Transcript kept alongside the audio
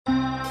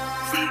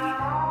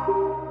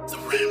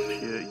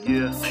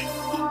Yeah.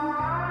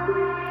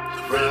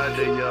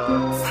 Friday,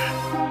 y'all.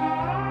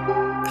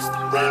 It's the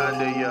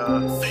Friday,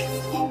 y'all.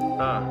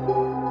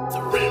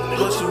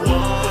 What you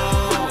want,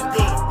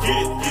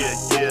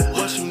 yeah.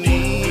 What you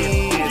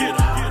need, get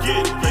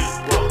it.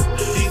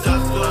 These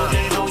hustlers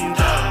can't hold you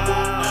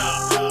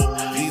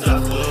down. These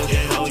hustlers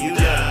can't hold you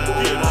down.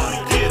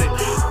 Get it.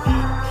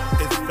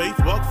 It's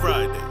Faithwalk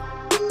Friday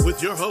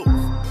with your host,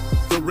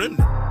 The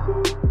Remnant.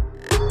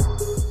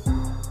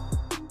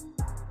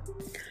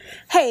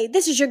 Hey,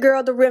 this is your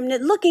girl, The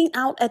Remnant, looking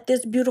out at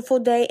this beautiful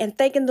day and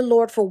thanking the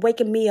Lord for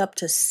waking me up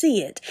to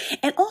see it,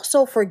 and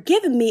also for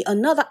giving me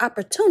another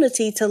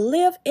opportunity to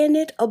live in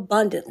it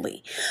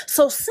abundantly.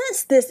 So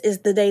since this is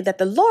the day that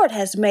the Lord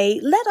has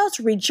made, let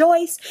us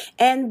rejoice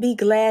and be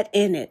glad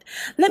in it.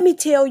 Let me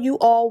tell you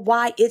all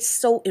why it's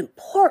so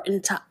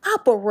important to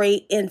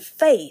operate in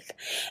faith.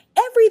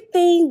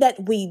 Everything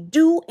that we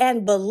do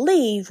and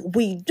believe,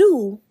 we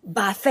do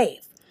by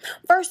faith.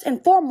 First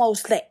and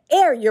foremost, the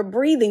air you're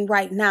breathing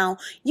right now,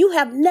 you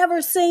have never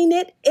seen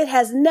it. It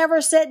has never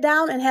sat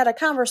down and had a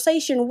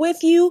conversation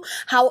with you.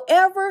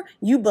 However,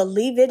 you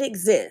believe it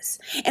exists.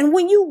 And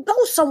when you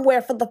go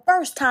somewhere for the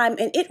first time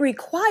and it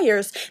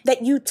requires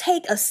that you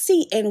take a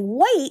seat and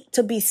wait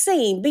to be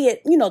seen, be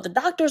it, the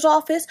doctor's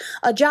office,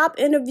 a job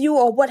interview,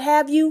 or what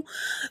have you,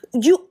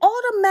 you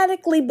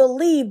automatically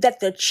believe that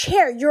the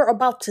chair you're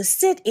about to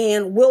sit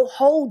in will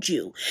hold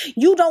you.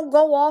 You don't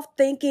go off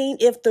thinking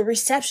if the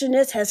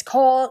receptionist has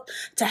called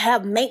to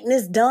have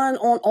maintenance done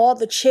on all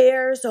the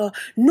chairs,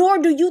 nor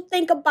do you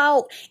think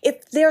about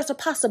if there's a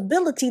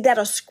possibility that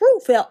a screw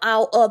fell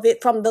out of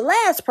it from the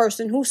last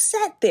person who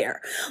sat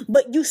there.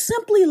 But you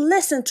simply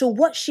listen to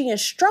what she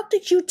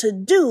instructed you to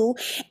do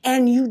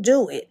and you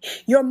do it.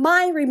 Your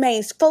mind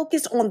remains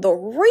focused on the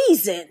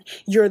reason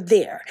you're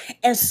there.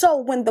 And so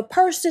when the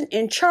person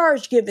in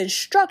charge gives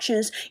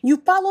instructions, you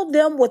follow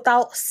them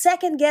without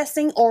second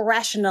guessing or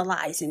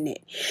rationalizing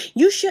it.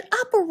 You should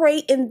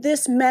operate in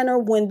this manner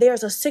when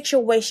there's a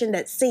situation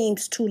that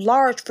seems too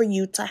large for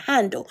you to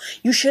handle.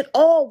 You should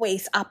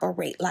always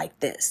operate like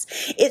this.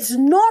 It's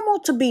normal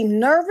to be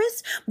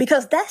nervous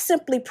because that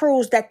simply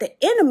proves that the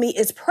enemy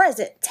is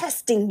present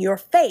testing your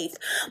faith,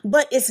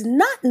 but it's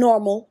not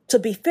normal to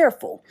be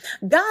fearful.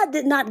 God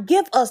did not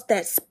give us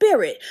that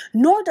spirit,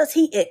 nor does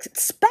he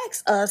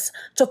expect us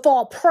to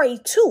fall prey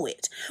to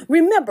it.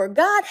 Remember,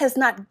 God has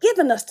not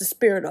given us the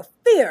spirit of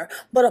fear,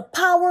 but of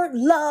power,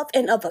 love,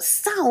 and of a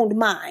sound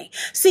mind.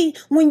 See,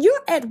 when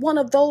you're at one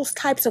of those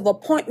types of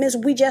appointments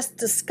we just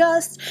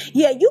discussed,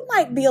 you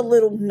might be a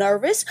little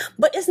nervous,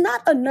 but it's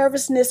not a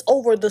nervousness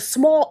over the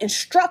small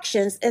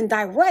instructions and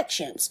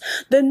directions.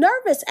 The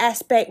nervous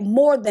aspect,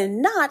 more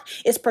than not,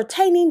 is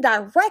pertaining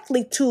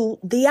directly to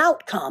the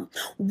outcome.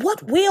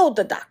 What will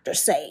the doctor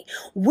say?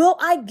 Will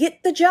I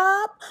get the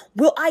job?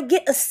 Will I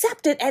get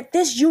accepted at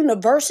this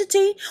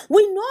university?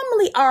 We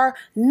normally are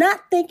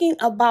not thinking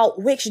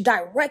about which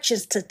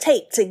directions to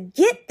take to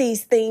get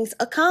these things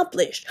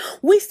accomplished.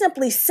 We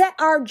simply set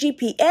our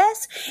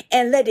GPS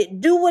and let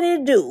it do what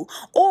it do,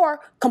 or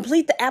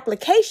complete the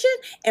application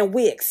and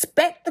we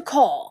expect the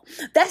call.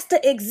 That's the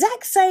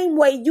exact same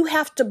way you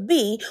have to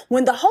be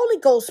when the Holy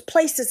Ghost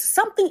places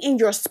something in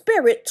your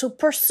spirit to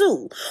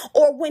pursue,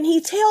 or when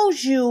he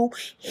tells you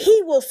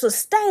he will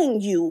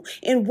sustain you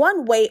in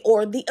one way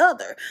or the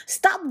other.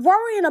 Stop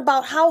worrying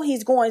about how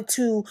he's going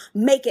to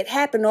make it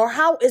happen or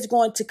how it's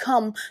going to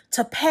come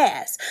to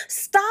pass.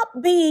 Stop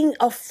being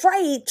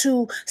afraid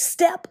to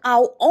step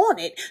out on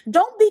it.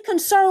 Don't be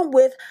concerned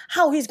with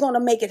how he's going to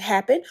make it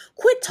happen.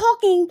 Quit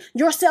talking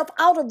yourself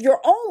out of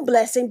your own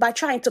blessing by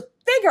trying to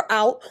figure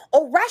out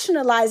or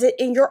rationalize it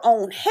in your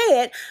own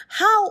head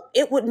how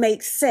it would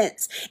make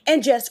sense,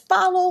 and just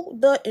follow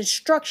the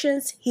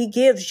instructions he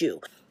gives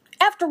you.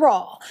 After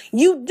all,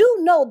 you do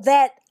know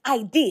that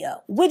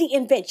idea, witty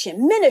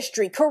invention,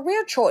 ministry,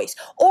 career choice,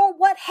 or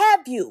what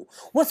have you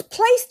was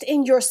placed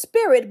in your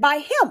spirit by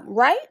him,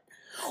 right?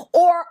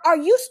 Or are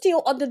you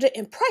still under the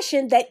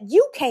impression that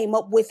you came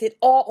up with it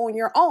all on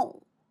your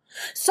own?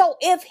 So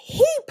if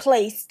he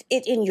placed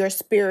it in your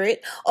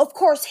spirit, of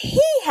course,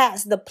 he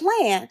has the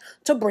plan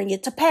to bring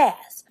it to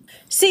pass.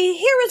 See,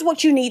 here is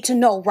what you need to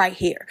know right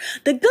here.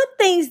 The good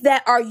things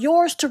that are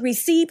yours to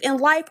receive in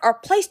life are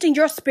placed in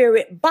your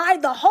spirit by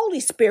the Holy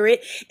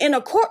Spirit in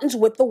accordance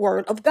with the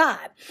Word of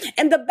God.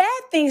 And the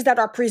bad things that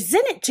are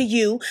presented to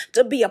you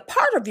to be a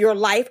part of your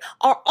life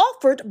are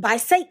offered by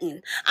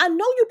Satan. I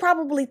know you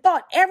probably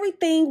thought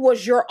everything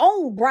was your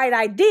own bright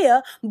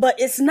idea, but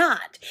it's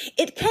not.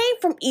 It came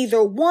from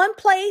either one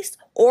place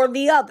or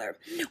the other.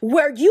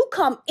 Where you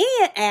come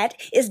in at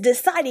is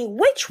deciding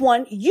which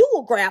one you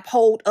will grab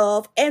hold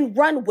of and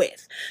run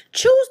with.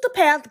 Choose the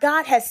path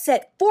God has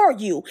set for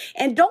you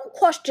and don't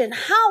question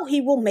how he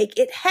will make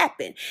it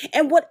happen.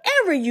 And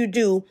whatever you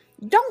do,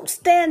 don't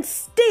stand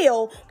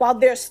still while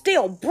there's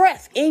still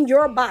breath in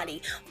your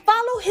body.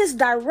 Follow his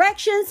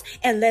directions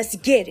and let's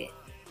get it.